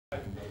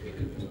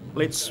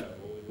let's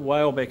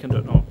whale back into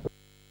it now.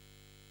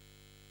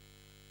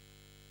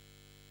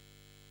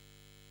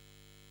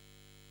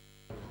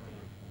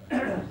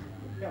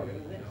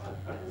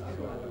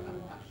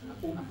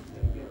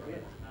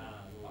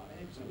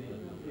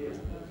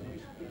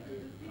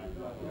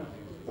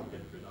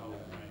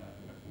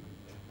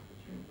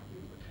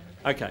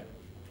 Okay,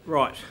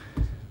 right,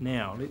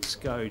 now let's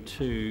go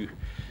to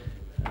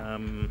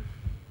item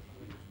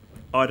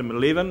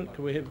 11.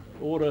 Can we have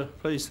order,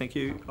 please? Thank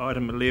you.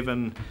 Item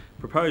 11,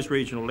 Proposed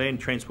Regional Land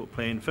Transport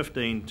Plan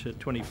 15 to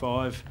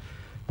 25.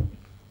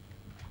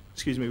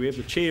 Excuse me, we have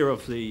the Chair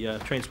of the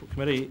Transport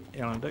Committee,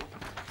 Alan Dick,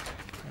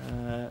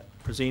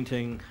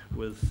 presenting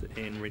with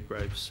Anne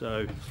Redgrave.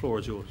 So the floor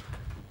is yours.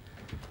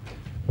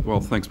 Well,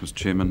 thanks, Mr.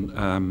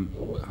 Chairman.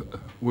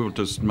 We'll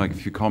just make a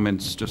few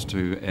comments just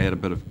to add a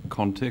bit of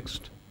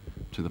context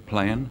to the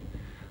plan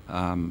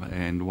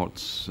and what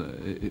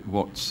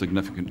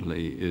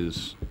significantly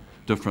is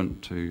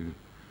different to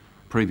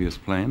previous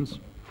plans.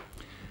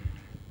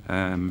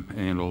 And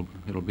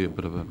it'll be a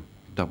bit of a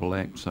double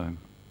act, so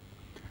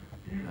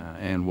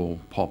Anne will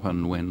pop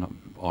in when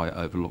I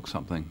overlook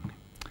something.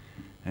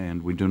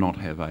 And we do not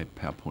have a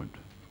PowerPoint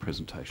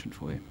presentation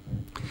for you.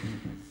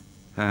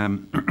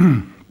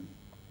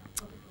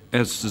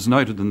 As is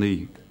noted in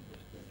the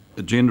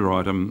agenda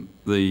item,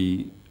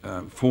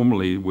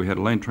 formerly we had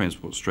a land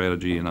transport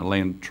strategy and a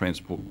land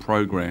transport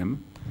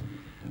program.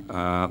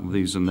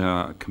 These are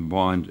now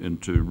combined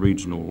into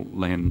regional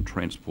land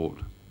transport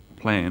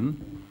plan,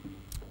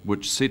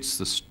 which sets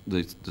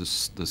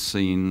the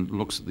scene,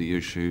 looks at the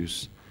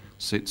issues,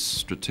 sets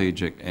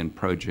strategic and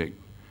project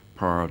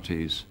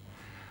priorities,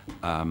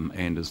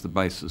 and is the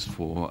basis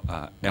for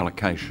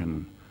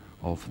allocation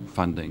of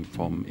funding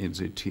from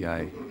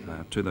NZTA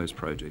to those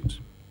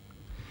projects.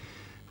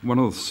 One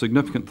of the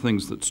significant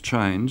things that's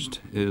changed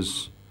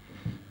is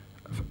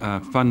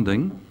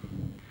funding.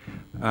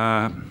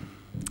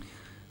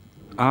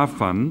 Our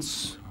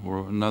funds,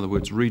 or in other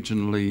words,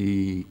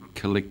 regionally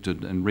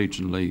collected and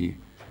regionally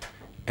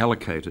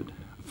allocated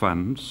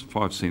funds,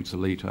 5 cents a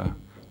litre,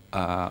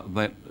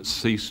 that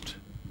ceased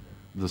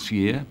this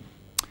year.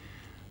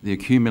 The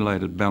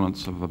accumulated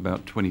balance of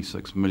about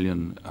 26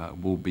 million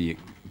will be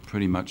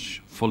pretty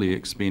much fully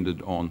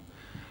expended on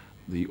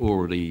the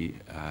already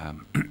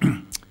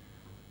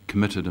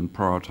committed and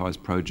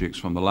prioritised projects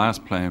from the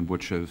last plan,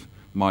 which have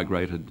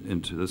migrated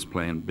into this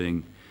plan,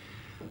 being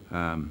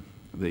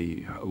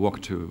the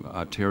Wakatu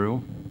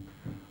Arterial,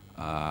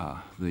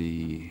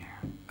 the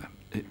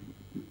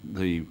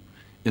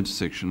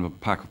intersection of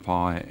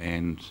Pakapai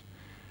and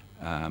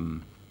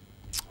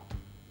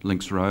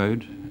Links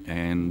Road,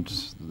 and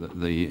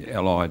the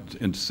allied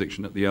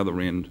intersection at the other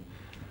end,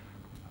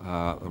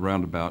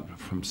 roundabout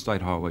from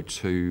State Highway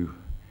 2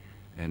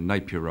 and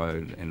Napier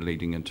Road, and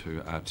leading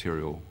into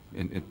arterial,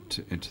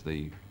 into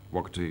the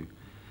Wakatu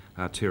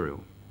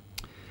Arterial.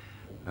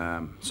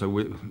 So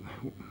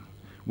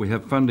we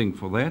have funding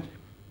for that.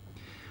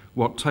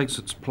 What takes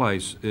its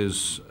place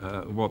is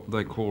what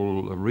they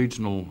call a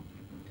Regional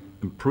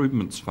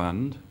Improvements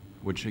Fund,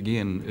 which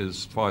again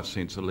is 5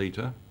 cents a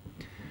litre,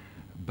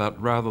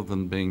 but rather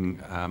than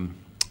being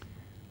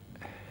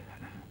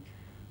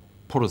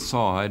put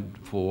aside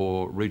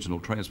for regional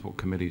transport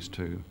committees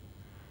to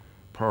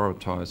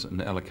prioritise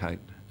and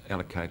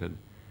allocated,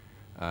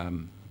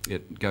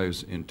 it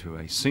goes into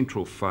a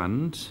central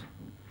fund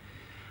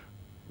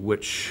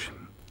which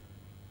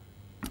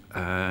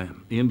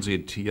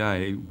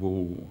NZTA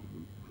will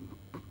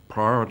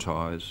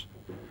prioritise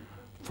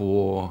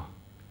for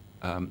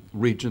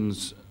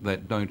regions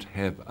that don't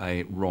have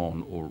a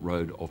RON, or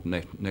road of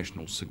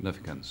national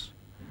significance.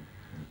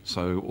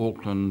 So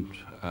Auckland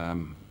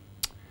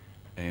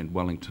and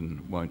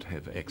Wellington won't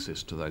have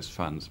access to those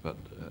funds, but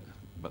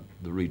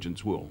the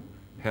regions will.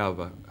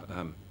 However,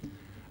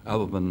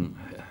 other than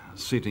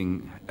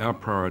setting our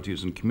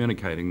priorities and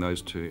communicating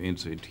those to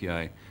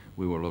NZTA,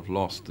 we will have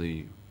lost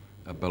the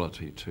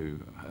ability to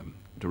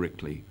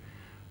directly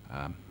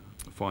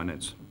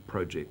finance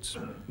projects,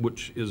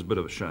 which is a bit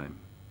of a shame.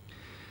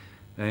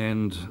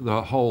 And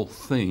the whole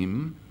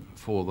theme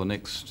for the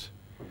next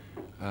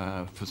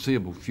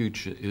foreseeable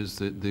future is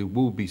that there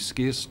will be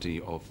scarcity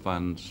of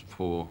funds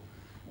for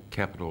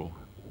capital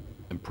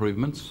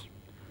improvements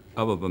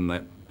other than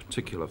that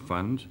particular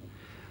fund,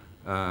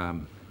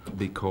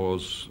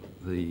 because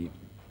the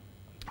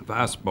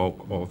vast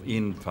bulk of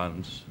N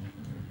funds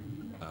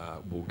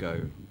will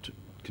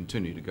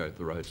continue to go to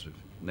the roads of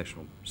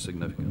national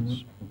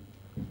significance.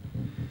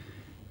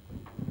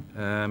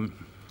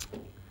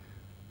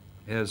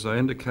 As I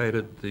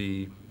indicated,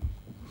 the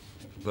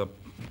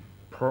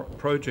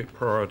project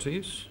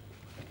priorities,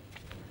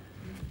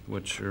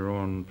 which are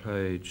on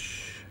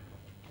page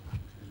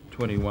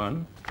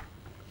 21,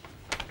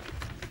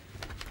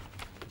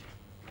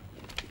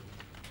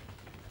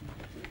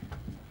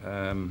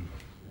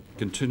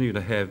 continue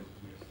to have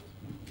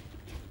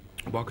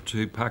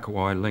Wakatu,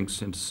 Pakawai,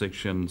 Links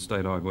intersection,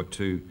 State Highway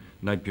 2,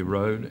 Napier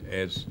Road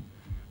as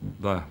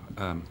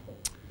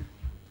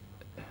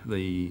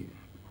the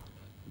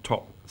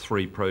top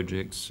 3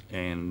 projects,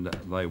 and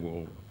they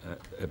will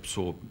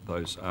absorb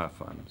those R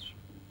funds.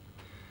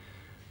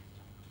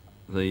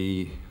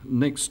 The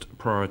next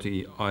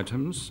priority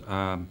items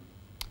are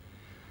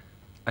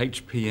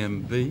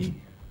HPMV,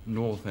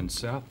 north and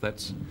south.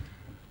 That's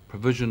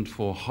provision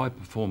for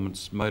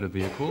high-performance motor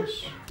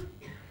vehicles,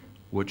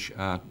 which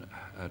are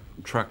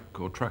truck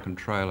or truck and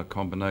trailer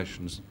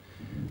combinations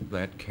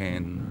that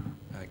can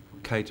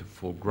cater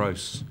for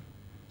gross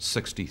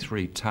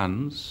 63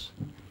 tonnes,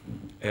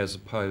 as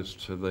opposed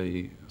to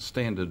the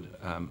standard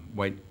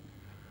weight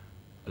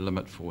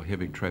limit for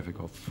heavy traffic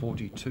of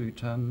 42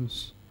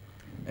 tonnes,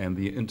 and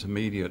the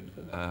intermediate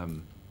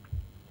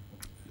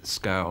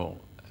scale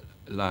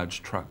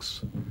large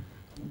trucks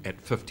at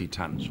 50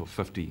 tonnes, or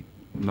 50,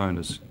 known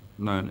as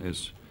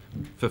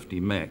 50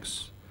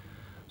 max.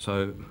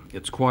 So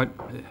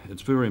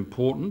it's very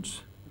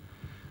important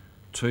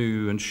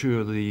to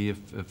ensure the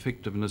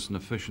effectiveness and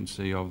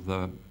efficiency of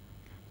the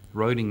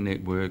roading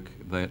network,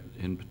 that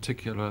in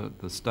particular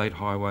the state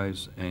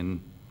highways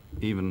and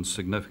even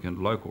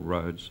significant local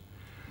roads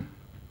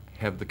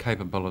have the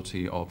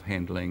capability of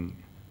handling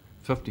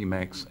 50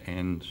 max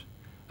and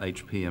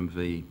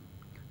HPMV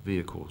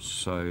vehicles.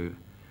 So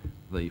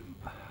the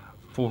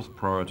 4th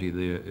priority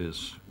there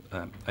is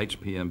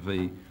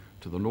HPMV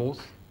to the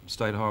north,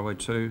 State Highway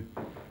 2,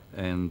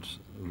 and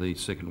the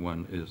second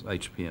one is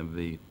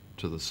HPMV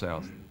to the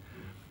south.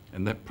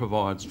 And that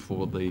provides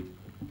for the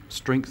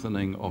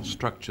strengthening of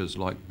structures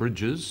like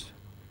bridges,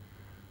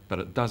 but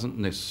it doesn't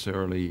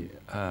necessarily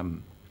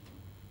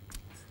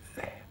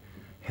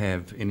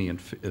have any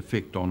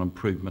effect on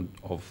improvement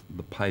of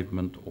the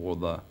pavement or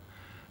the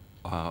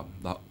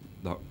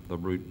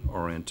route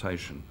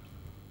orientation.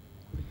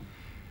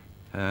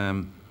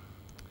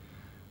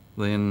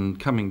 Then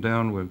coming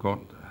down, we've got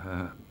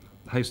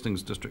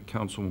Hastings District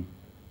Council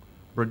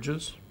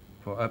bridges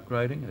for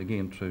upgrading,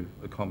 again to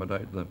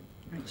accommodate the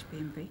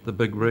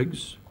big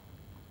rigs.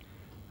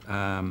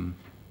 And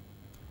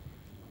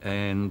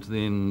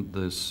then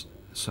there's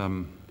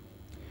some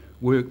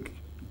work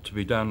to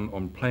be done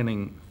on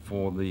planning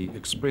for the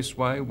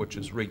expressway, which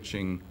is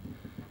reaching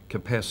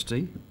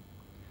capacity.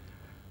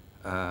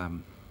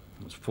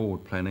 It's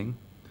forward planning.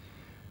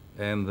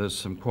 And there's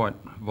some quite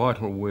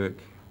vital work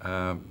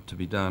to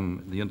be done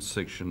at the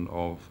intersection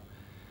of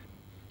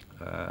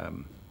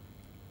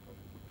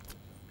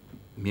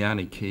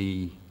Miani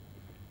Quay,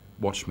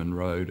 Watchman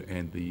Road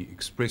and the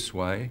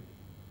expressway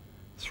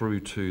through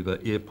to the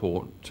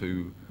airport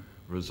to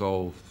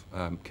resolve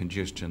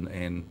congestion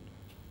and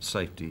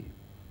safety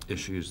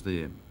issues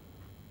there.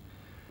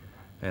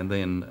 And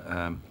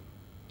then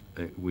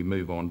we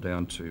move on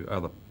down to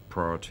other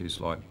priorities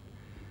like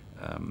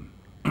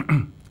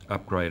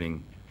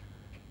upgrading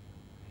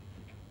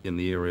in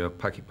the area of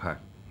Pakipak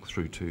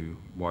through to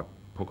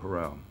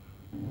Waipukurau.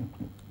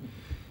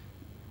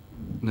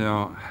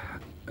 Now,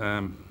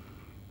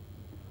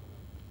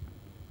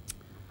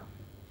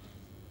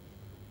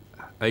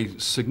 a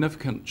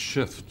significant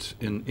shift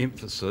in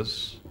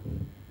emphasis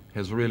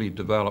has really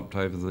developed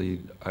over the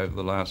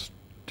last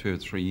 2 or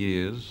 3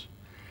 years,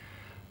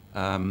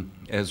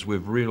 as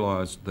we've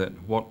realised that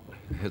what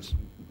has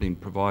been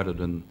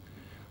provided in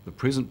the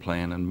present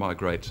plan and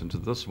migrates into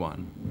this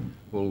one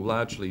will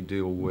largely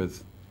deal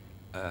with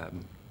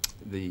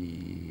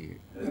the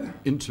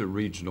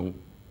inter-regional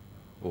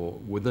or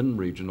within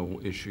regional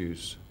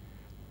issues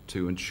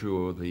to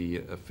ensure the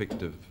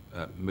effective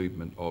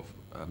movement of,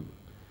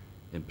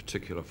 in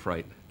particular,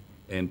 freight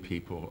and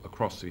people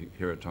across the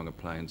Heretaunga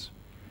Plains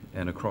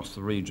and across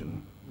the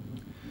region.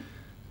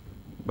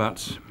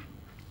 But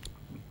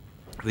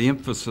the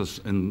emphasis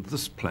in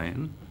this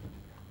plan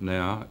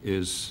now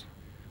is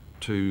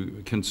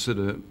to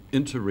consider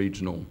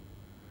inter-regional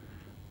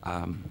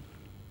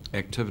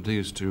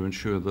activities to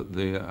ensure that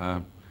there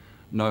are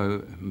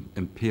no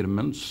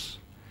impediments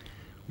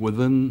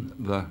within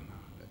the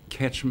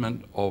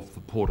catchment of the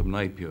Port of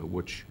Napier,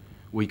 which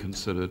we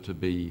consider to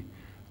be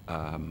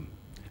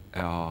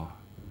our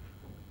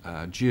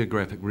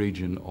geographic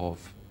region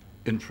of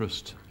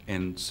interest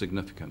and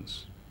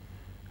significance.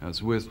 Now,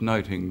 it's worth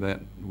noting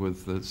that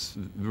with this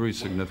very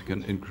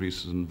significant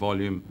increases in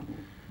volume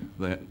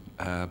that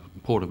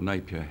Port of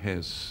Napier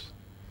has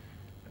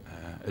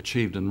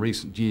achieved in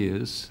recent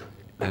years,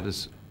 that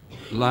has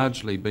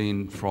largely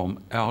been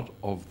from out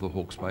of the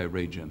Hawke's Bay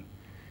region,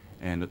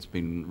 and it's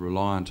been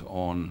reliant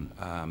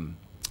on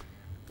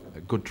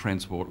good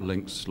transport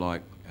links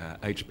like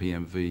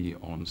HPMV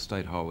on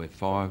State Highway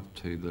 5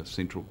 to the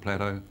Central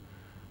Plateau,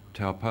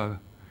 Taupo,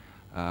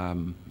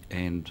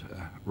 and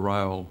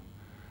rail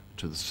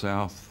to the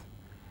south,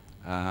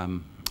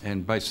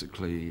 and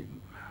basically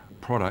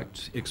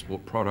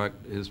export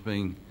product is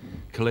being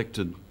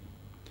collected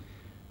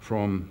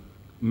from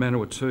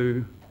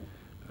Manawatu,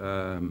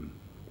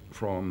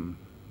 from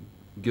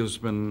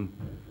Gisborne,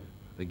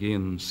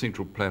 again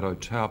Central Plateau,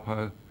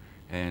 Taupo,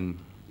 and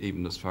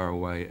even as far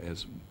away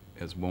as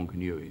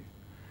Wanganui.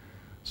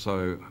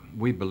 So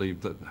we believe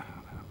that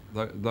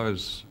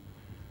those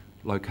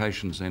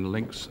locations and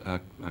links are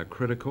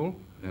critical,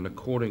 and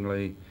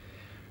accordingly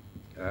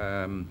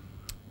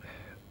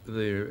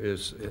there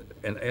is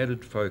an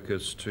added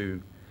focus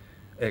to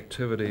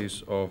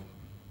activities of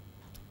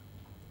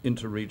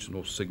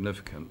interregional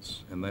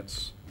significance, and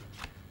that's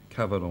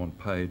covered on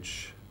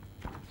page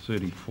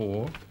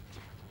 34.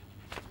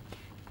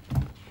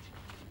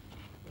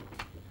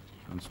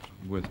 It's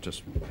worth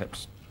just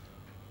perhaps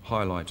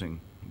highlighting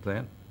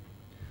that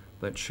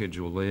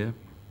schedule there.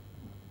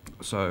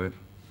 So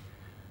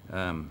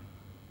the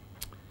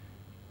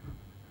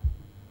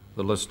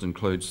list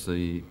includes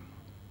the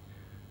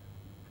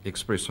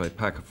Expressway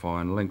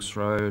Pakafai and Links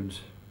Road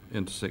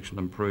intersection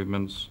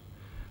improvements,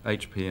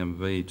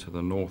 HPMV to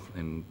the north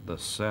and the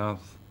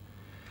south,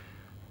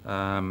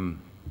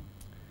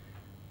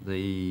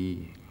 the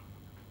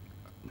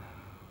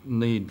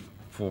need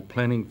for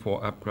planning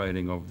for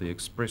upgrading of the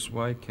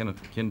expressway,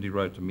 Kennedy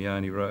Road to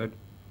Miani Road,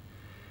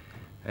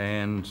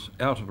 and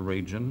out of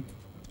region,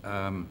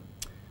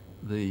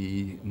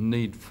 the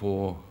need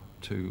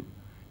to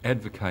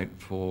advocate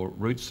for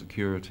route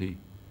security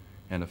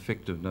and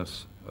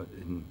effectiveness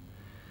in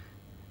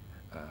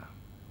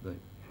the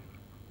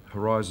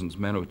Horizons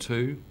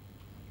Manawatu,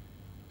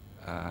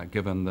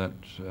 given that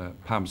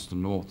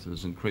Palmerston North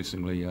is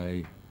increasingly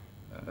a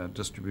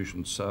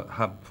distribution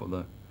hub for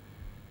the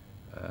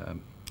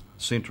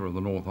centre of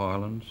the North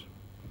Island,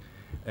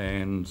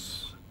 and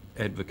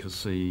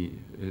advocacy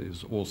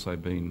is also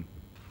been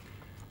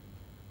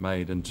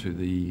made into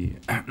the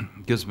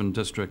Gisborne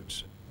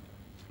District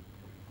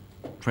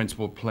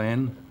Transport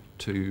Plan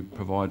to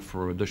provide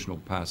for additional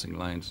passing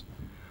lanes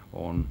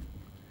on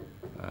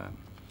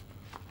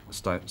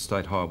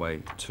State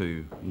Highway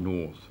 2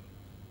 North.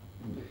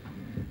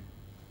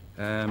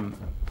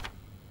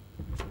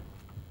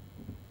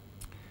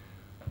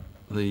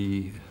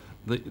 The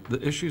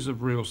issues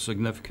of real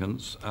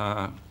significance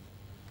are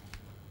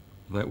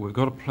that we've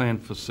got a plan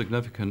for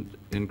significant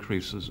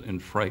increases in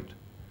freight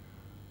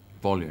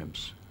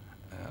volumes.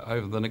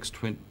 Over the next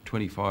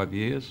 25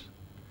 years,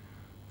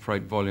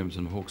 freight volumes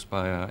in Hawke's Bay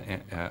are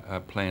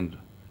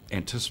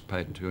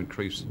anticipated to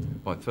increase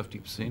by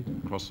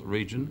 50% across the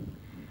region.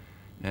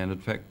 And in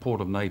fact, Port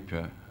of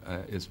Napier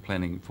is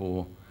planning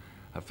for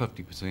a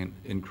 50%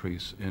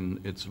 increase in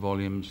its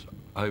volumes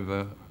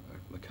over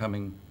the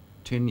coming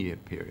 10-year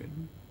period.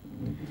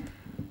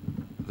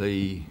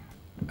 The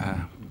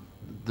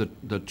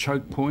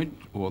choke point,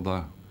 or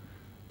the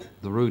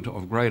route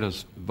of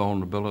greatest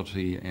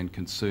vulnerability and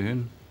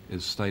concern,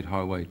 is State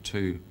Highway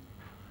 2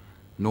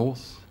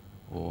 North,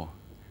 or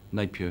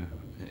Napier,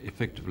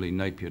 effectively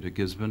Napier to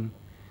Gisborne,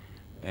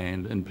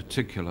 and in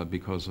particular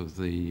because of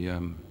the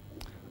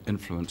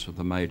influence of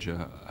the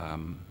major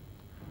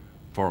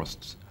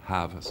forest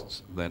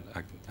harvests that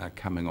are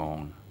coming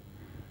on.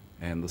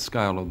 And the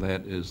scale of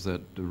that is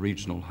that the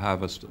regional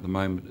harvest at the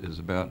moment is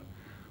about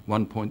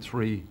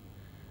 1.3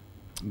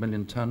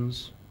 million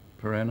tonnes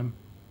per annum,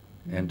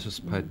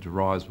 anticipated to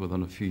rise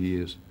within a few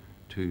years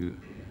to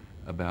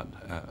about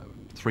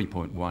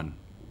 3.1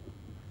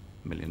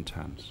 million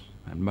tonnes,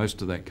 and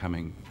most of that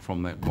coming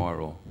from that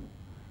Wairau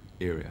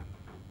area.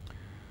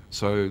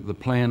 So the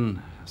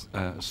plan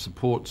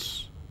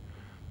supports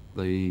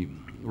the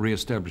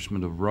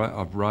re-establishment of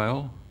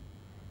rail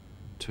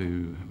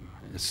to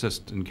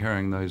assist in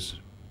carrying those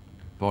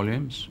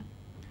volumes.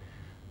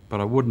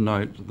 But I would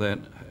note that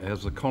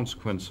as a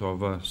consequence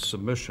of a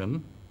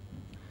submission,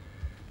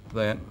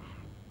 that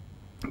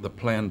the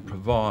plan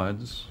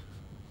provides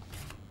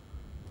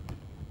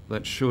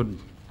that should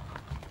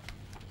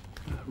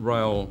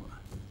rail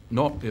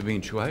not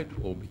eventuate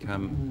or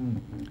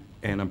become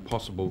an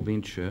impossible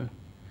venture,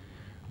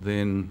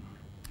 then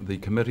the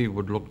committee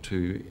would look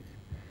to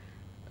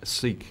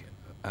seek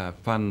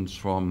funds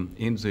from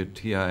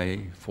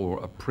NZTA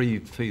for a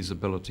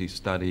pre-feasibility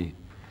study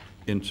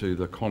into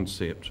the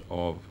concept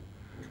of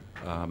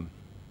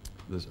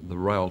the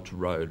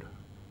rail-to-road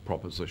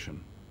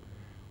proposition,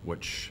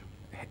 which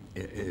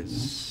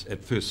is,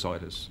 at first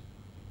sight, is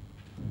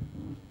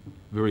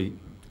very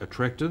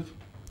attractive,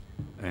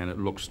 and it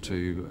looks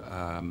to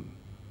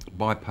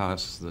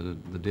bypass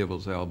the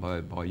Devil's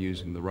Elbow by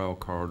using the rail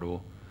corridor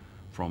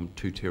from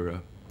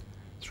Tūtera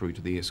through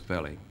to the Esk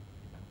Valley.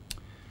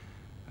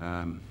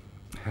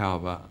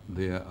 However,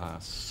 there are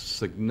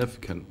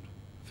significant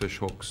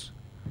fishhooks,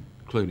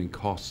 including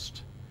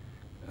cost.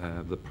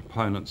 The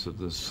proponents of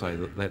this say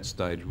that that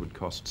stage would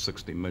cost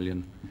 60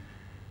 million.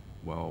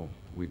 Well,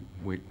 we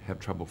have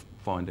trouble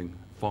finding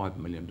 $5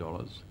 million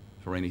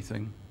for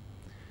anything.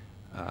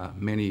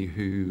 Many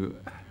who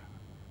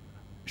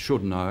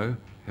should know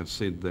have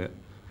said that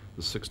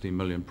the 60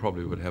 million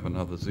probably would have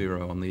another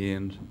zero on the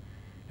end,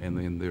 and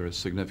then there are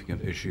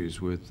significant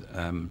issues with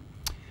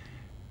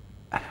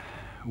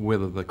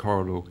whether the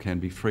corridor can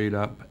be freed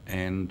up,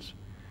 and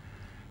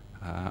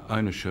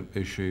ownership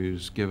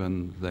issues,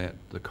 given that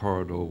the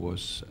corridor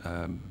was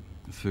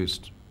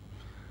first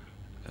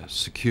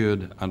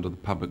secured under the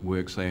Public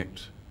Works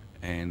Act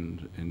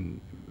and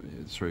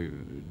through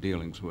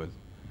dealings with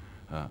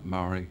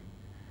Maori,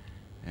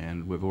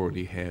 and we've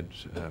already had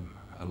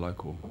a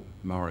local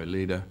Maori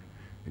leader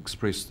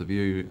express the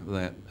view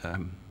that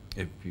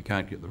if you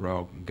can't get the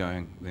rail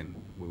going, then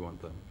we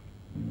want the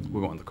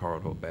We want the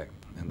corridor back,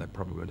 and they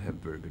probably would have a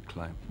very good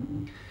claim.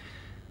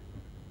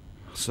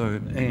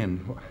 So, Anne,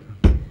 what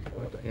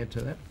would you add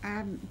to that?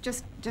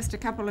 Just a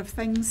couple of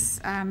things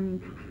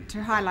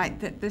to highlight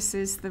that this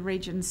is the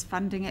region's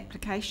funding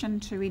application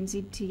to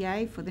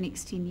NZTA for the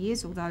next 10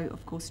 years, although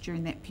of course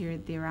during that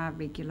period there are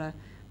regular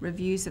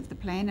reviews of the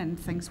plan and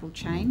things will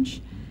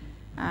change.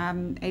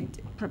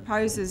 It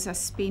proposes a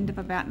spend of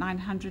about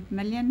 900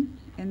 million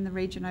in the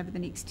region over the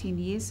next 10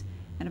 years,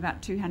 and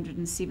about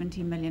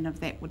 270 million of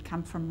that would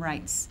come from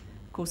rates.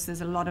 Of course,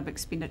 there's a lot of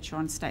expenditure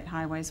on state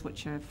highways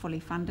which are fully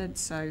funded,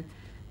 so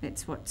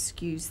that's what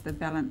skews the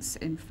balance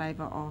in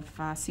favour of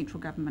central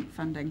government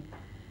funding.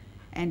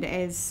 And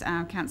as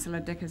Councillor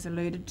Dick has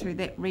alluded to,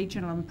 that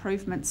Regional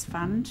Improvements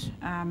Fund,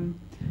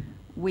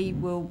 we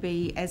will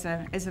be, as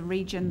a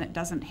region that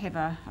doesn't have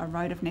a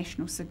road of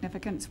national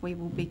significance, we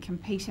will be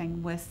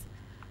competing with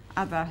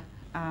other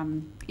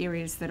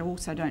areas that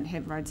also don't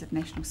have roads of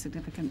national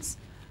significance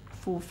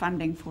for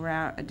funding for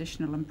our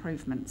additional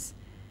improvements.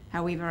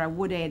 However, I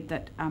would add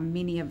that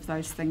many of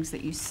those things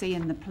that you see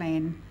in the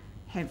plan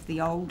have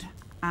the old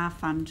R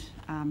fund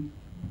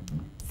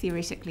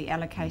theoretically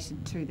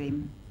allocated to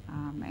them,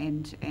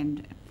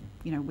 and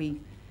you know, we,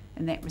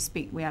 in that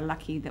respect, we are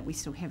lucky that we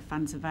still have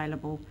funds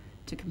available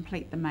to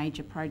complete the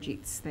major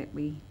projects that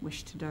we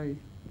wish to do.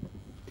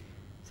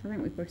 So I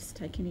think we'll just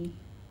take any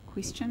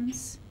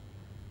questions.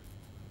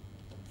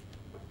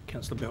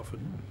 Councillor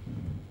Belford.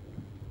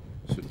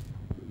 So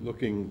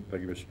thank you,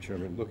 Mr.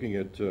 Chairman, looking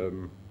at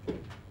the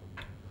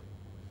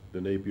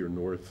Napier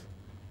North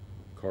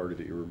corridor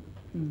that you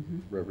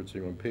were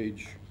referencing on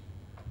page,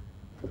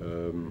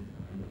 I'm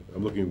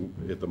looking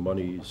at the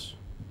monies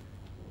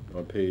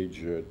on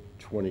page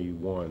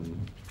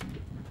 21,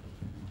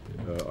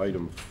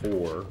 item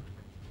 4,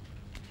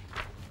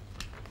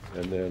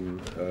 and then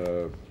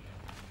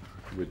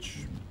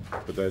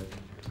but that,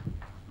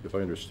 if I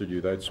understood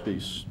you, that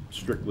speaks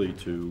strictly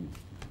to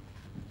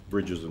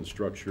bridges and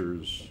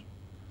structures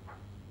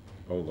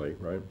only,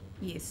 right?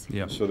 Yes.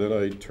 Yeah. So then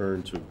I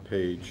turn to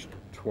page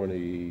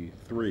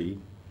 23,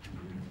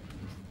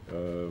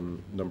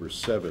 number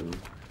 7.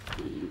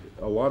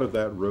 A lot of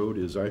that road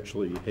is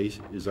actually,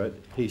 is that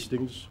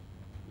Hastings'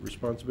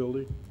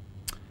 responsibility?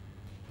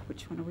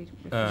 Which one are we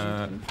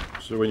referring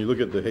to? So when you look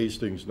at the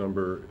Hastings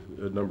number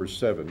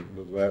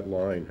 7, that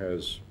line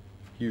has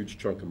a huge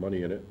chunk of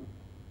money in it.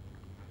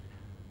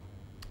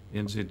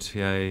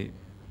 NZTA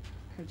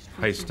Page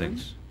 21.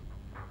 Hastings.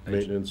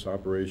 Maintenance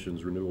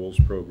Operations Renewals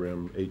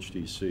Program,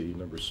 HDC,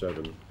 number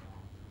 7.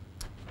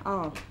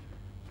 Oh.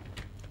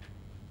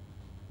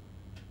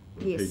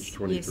 Yes. Page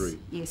 23.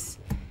 Yes.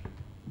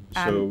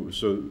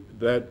 So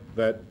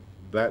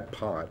that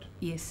pot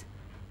Yes.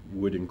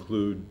 would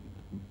include,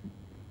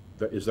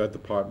 is that the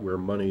pot where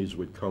monies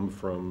would come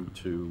from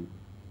to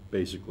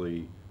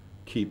basically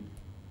keep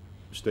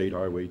State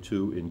Highway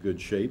 2 in good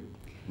shape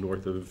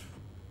north of?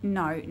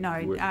 No.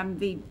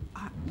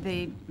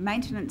 The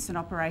maintenance and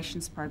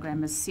operations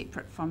program is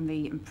separate from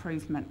the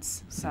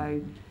improvements.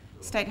 So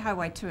State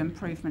Highway 2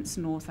 improvements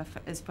north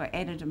is for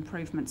added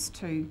improvements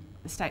to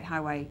the State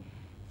Highway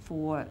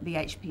for the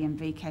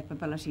HPMV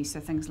capability.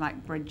 So things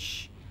like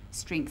bridge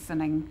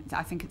strengthening.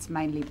 I think it's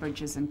mainly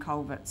bridges and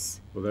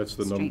culverts. Well, that's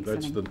the number.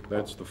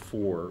 That's the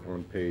 4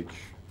 on page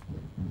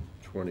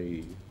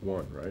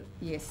 21, right?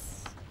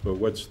 Yes. But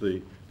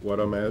what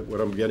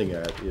I'm getting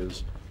at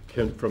is,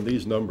 from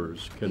these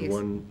numbers, can Yes.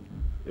 one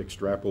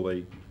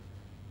extrapolate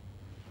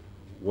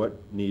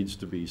what needs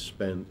to be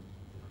spent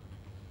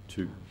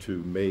to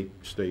make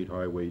State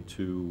Highway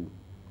 2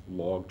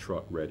 log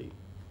truck ready?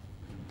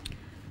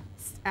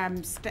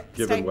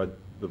 Given what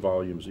the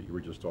volumes that you were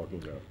just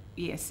talking about.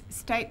 Yes,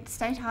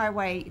 state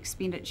highway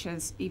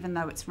expenditures, even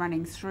though it's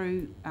running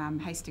through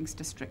Hastings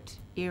District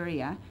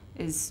area,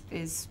 is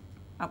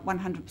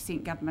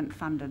 100% government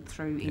funded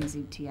through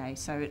NZTA.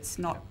 So it's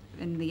not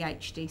in the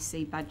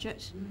HDC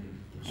budget.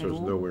 So it's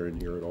nowhere in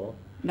here at all?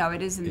 No,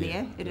 it is in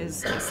there. It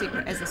is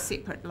as a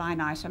separate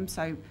line item.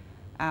 So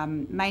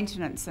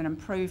maintenance and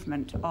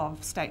improvement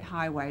of state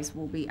highways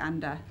will be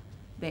under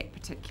that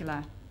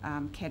particular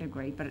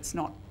category, but it's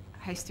not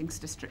Hastings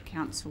District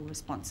Council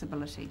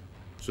responsibility,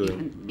 So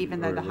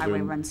even though the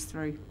highway runs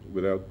through.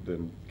 Without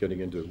then getting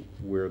into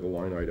where the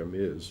line item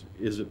is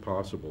it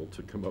possible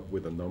to come up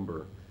with a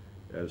number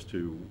as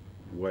to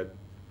what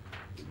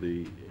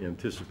the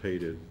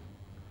anticipated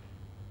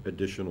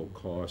additional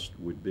cost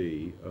would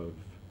be of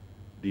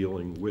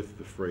dealing with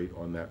the freight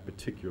on that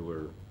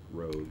particular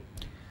road?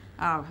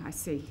 Oh, I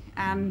see.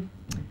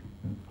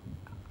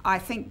 I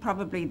think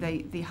probably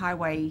the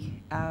highway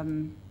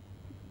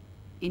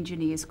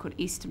engineers could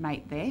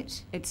estimate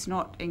that. It's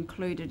not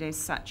included as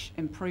such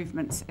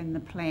improvements in the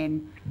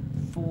plan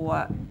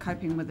for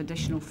coping with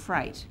additional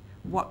freight.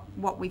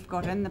 What we've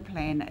got in the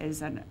plan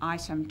is an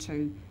item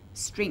to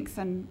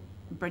strengthen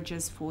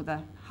bridges for the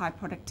high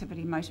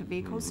productivity motor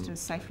vehicles to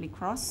safely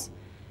cross,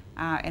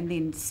 and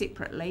then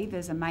separately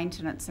there's a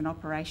maintenance and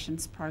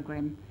operations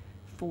program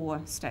for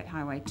State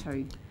Highway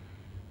 2.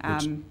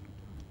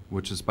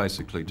 Which is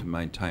basically to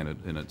maintain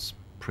it in its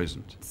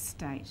present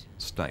State.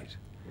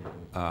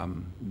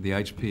 The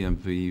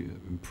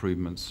HPMV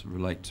improvements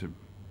relate to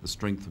the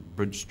strength of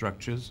bridge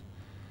structures.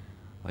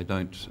 They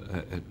don't.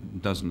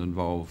 It doesn't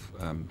involve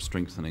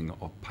strengthening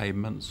of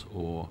pavements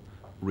or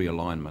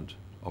realignment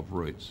of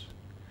routes.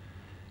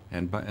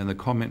 And the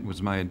comment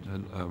was made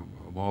a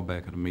while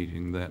back at a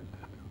meeting that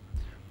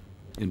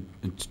in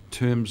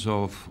terms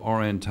of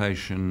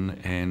orientation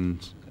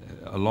and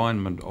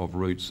alignment of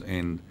routes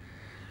and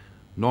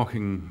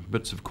knocking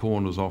bits of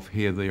corners off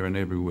here, there and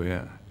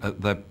everywhere,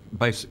 they've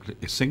basically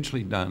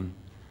essentially done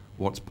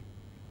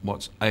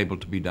what's able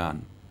to be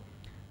done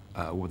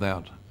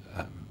without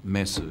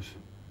massive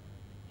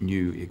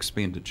new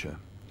expenditure.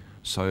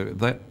 So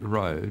that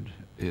road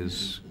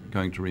is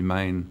going to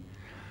remain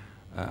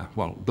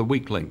the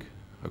weak link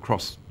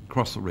across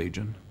the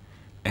region,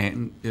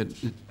 and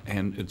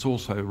it's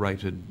also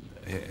rated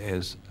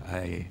as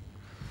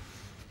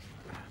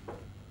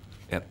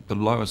at the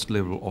lowest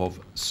level of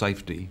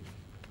safety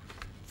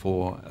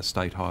for a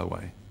state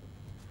highway,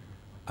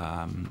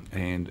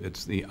 and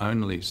it's the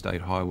only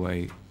state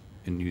highway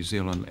in New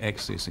Zealand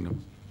accessing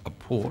a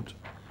port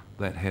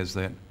that has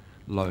that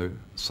low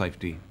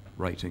safety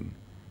rating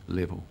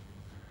level.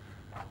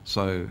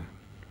 So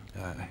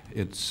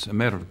it's a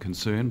matter of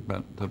concern,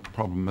 but the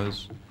problem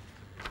is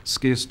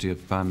scarcity of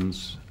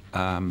funds,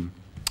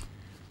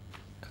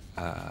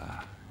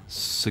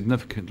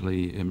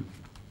 significantly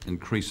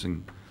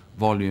increasing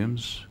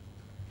volumes,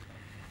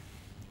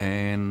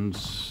 and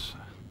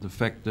the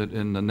fact that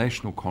in the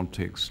national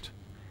context,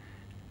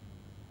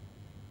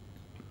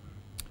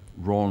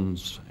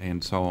 RONs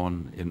and so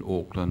on in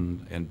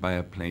Auckland and Bay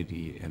of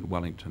Plenty and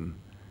Wellington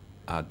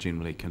are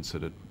generally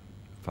considered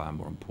far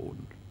more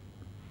important.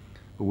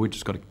 But we've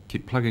just got to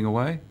keep plugging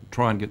away,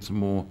 try and get some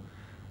more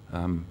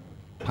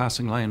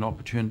passing lane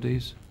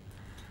opportunities,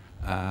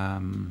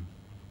 and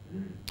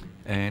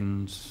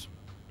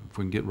if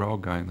we can get rail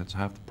going, that's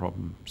half the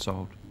problem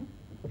solved.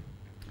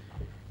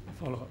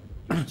 Follow up.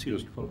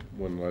 Just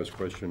one last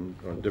question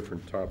on a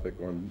different topic.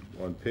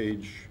 On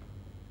page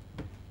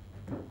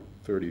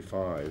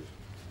 35,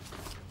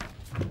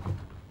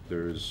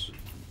 there's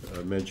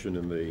a mention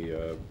in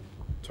the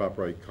top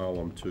right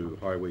column to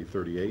Highway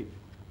 38.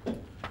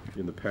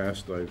 In the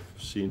past, I've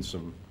seen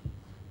some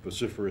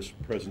vociferous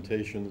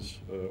presentations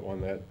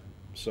on that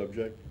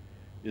subject.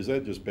 Is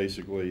that just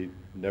basically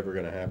never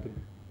going to happen?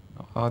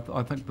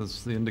 I think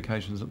there's the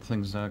indications that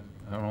things are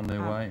on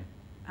their way.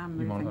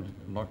 You might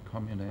like to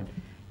comment, Anne?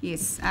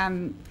 Yes.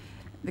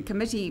 The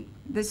committee,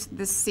 this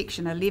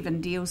section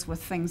 11 deals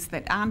with things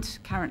that aren't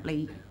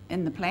currently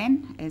in the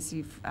plan, as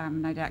you've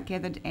no doubt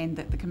gathered, and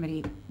that the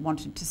committee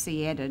wanted to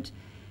see added.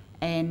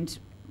 And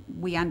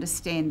we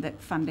understand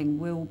that funding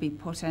will be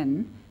put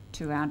in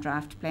to our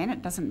draft plan.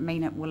 It doesn't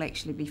mean it will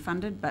actually be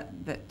funded, but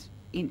that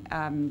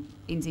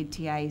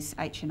NZTA's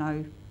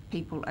H&O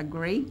people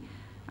agree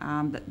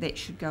that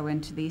should go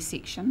into their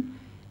section.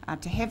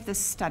 To have this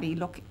study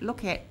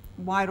look at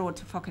Wairoa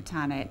to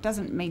Whakatane, it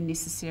doesn't mean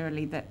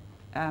necessarily that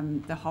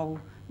the whole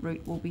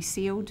route will be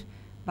sealed,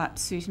 but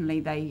certainly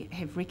they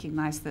have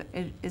recognised that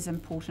it is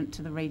important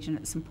to the region,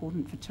 it's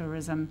important for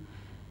tourism,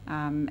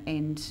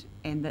 and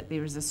that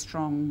there is a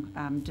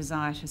strong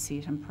desire to see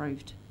it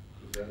improved.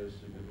 Is that a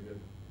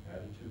significant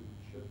attitude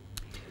shift?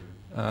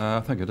 I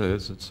think it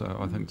is.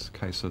 I think it's a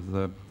case of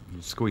the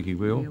squeaky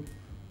wheel,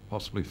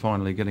 possibly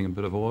finally getting a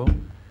bit of oil.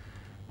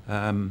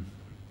 And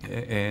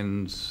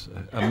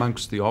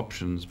amongst the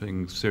options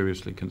being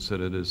seriously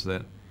considered is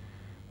that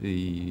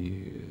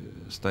the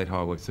State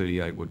Highway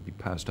 38 would be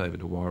passed over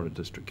to Wairoa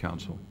District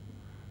Council,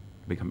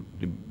 become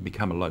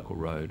a local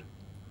road.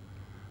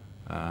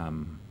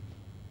 And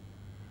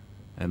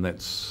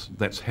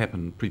that's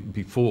happened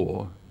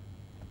before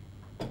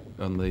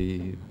on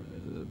the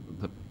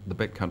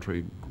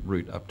backcountry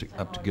route up to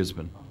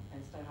Gisborne.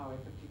 And State Highway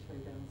 52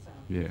 down south.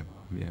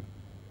 Yeah.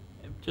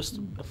 Just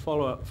a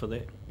follow-up for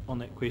that, on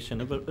that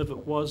question. If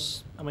it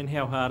was, I mean,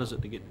 how hard is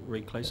it to get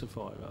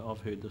reclassified? I've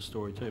heard this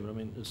story too, but I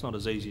mean, it's not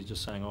as easy as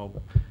just saying, oh,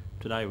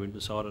 today we've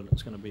decided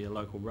it's going to be a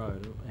local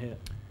road.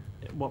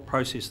 What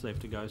process do they have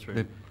to go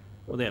through,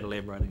 without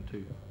elaborating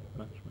too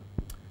much?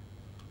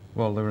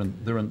 Well, they're in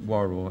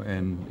Wairoa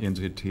and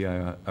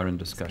NZTA are in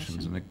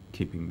discussions and are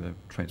keeping the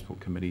Transport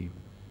Committee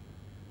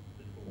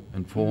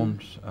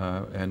informed,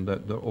 and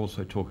they're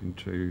also talking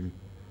to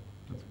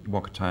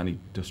Whakatane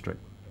District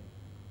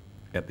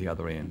at the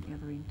other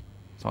end.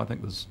 So I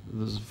think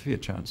there's a fair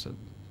chance that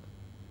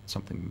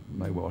something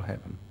may well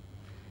happen.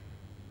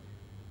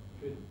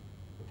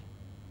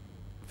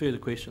 Further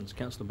questions?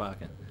 Councillor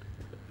Barker.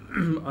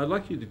 I'd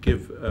like you to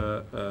give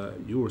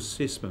your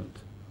assessment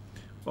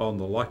on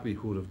the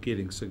likelihood of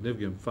getting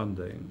significant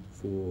funding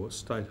for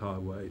State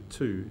Highway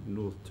 2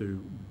 north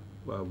to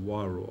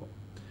Wairoa.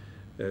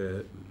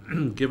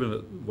 Given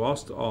that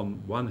whilst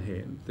on one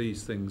hand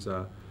these things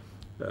are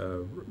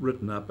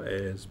written up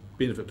as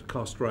benefit to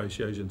cost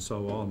ratios and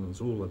so on, and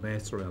there's all the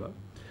maths around it,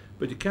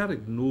 but you can't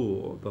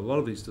ignore that a lot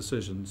of these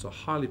decisions are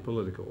highly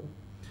political.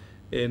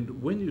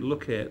 And when you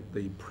look at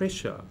the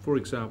pressure, for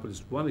example,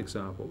 just one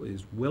example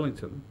is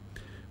Wellington,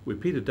 where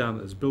Peter Dunn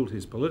has built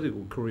his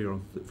political career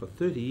on for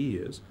 30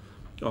 years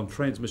on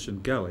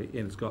Transmission Gully,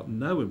 and it's got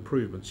no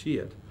improvements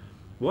yet.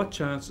 What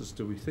chances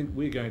do we think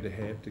we're going to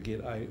have to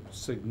get a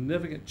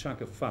significant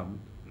chunk of fund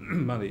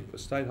money for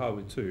State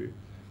Highway 2,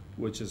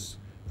 which is,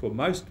 for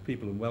most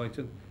people in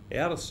Wellington,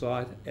 out of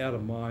sight, out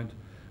of mind,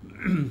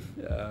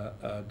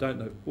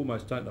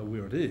 almost don't know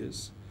where it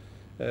is?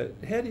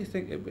 How do you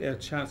think our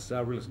chances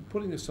are realistic,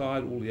 putting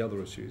aside all the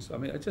other issues? I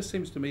mean, it just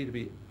seems to me to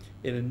be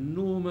an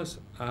enormous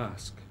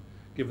ask,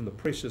 given the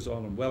pressures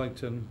on in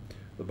Wellington,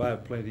 the Bay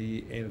of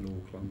Plenty, and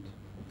in Auckland.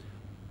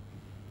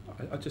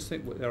 I just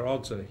think our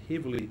odds are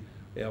heavily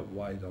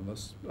outweighed on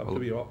this, to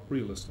be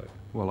realistic.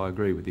 Well, I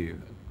agree with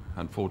you,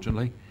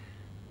 unfortunately.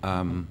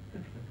 But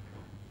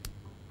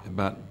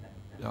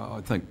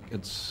I think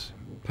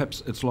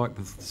perhaps it's like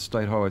the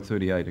State Highway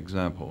 38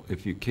 example.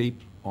 If you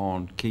keep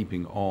on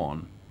keeping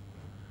on,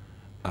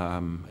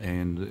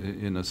 and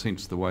in a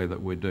sense the way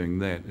that we're doing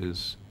that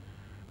is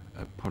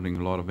putting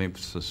a lot of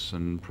emphasis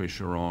and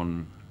pressure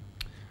on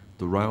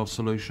the rail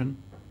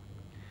solution,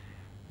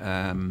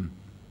 then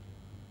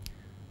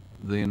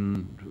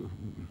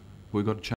we've got to change